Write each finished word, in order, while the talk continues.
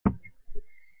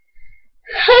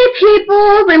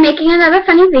people. We're making another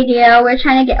funny video. We're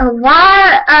trying to get a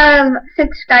lot of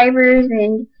subscribers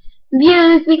and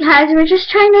views because we're just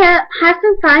trying to have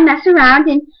some fun, mess around,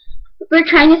 and we're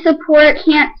trying to support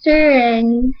cancer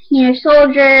and, you know,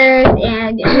 soldiers,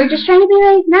 and we're just trying to be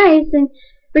really nice, and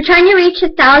we're trying to reach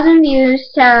 1,000 views.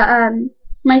 So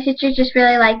my sister just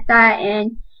really likes that,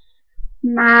 and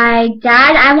my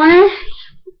dad, I want to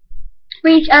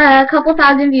reach a couple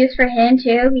thousand views for him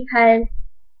too, because,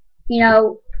 you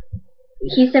know,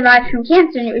 he survived from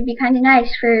cancer, and it would be kind of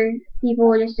nice for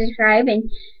people to subscribe. And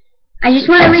I just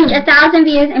want to reach 1,000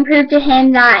 views and prove to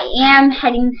him that I am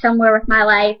heading somewhere with my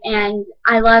life, and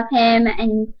I love him,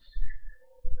 and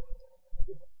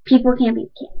people can't beat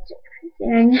cancer.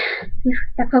 And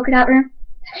that polka dot room,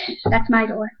 that's my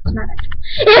door. It's my bedroom.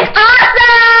 It's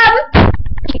awesome,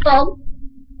 people.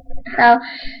 So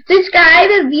subscribe,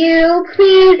 view,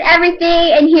 please,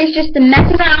 everything. And here's just the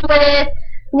mess around with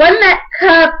 1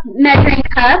 cup measuring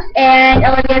cups, and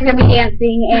Olivia's gonna be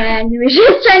dancing, and we're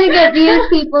just trying to get views,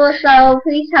 people. So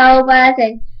please help us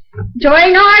and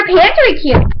join our pantry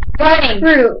queue. Warning,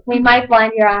 Fruit. we might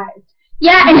blind your eyes.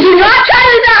 Yeah, and do not try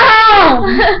this at home.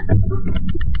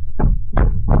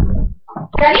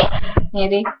 Ready?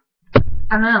 Maybe.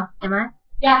 I don't know. Am I?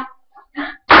 Yeah.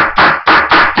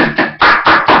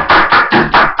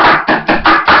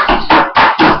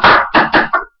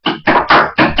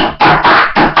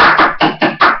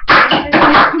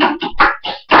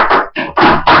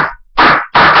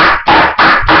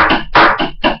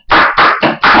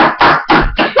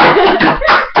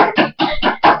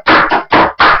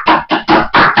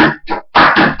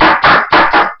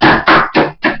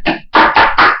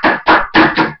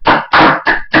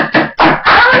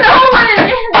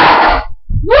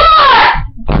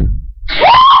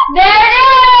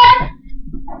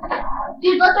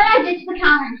 Dude, look what I did to the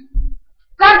counter.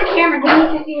 Grab the camera, they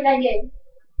need to see what I did.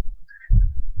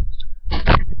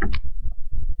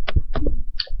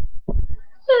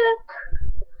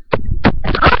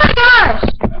 Oh my gosh!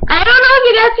 I don't know if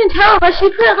you guys can tell, but she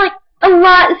put like a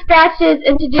lot of scratches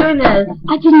into doing this.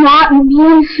 I did not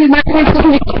mean to. My parents are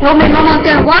going to kill me. Mama's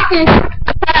going to walk in.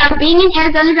 Being in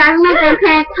Arizona, driving my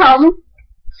grandparents home.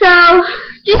 So,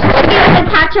 just to give us a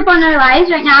catch up on our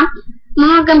lives right now.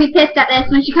 Mama's going to be pissed at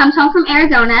this when she comes home from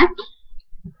Arizona.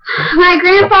 My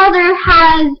grandfather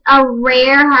has a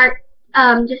rare heart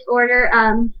disorder.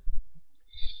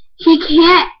 He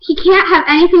can't have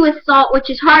anything with salt, which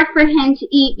is hard for him to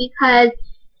eat because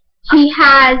he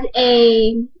has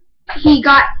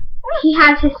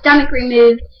his stomach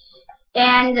removed,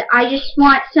 and I just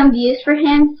want some views for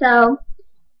him. So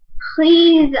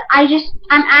please, I'm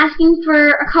asking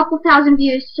for a couple thousand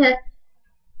views to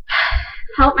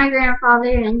help my grandfather,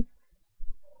 and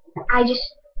I'm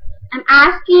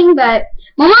asking, but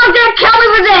my mom's gonna kill me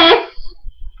for this.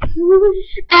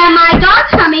 And my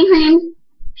dog's coming. Her name's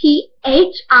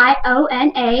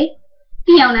Phiona,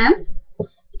 Fiona,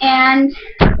 and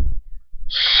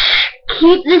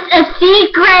keep this a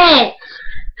secret.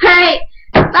 Alright,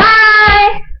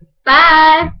 bye.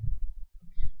 Bye.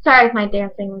 Sorry if my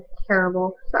dancing was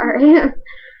terrible. Sorry. I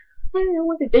don't know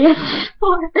what to dance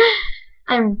for.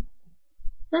 I'm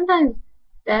sometimes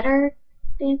better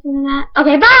dancing than that.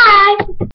 Okay, bye.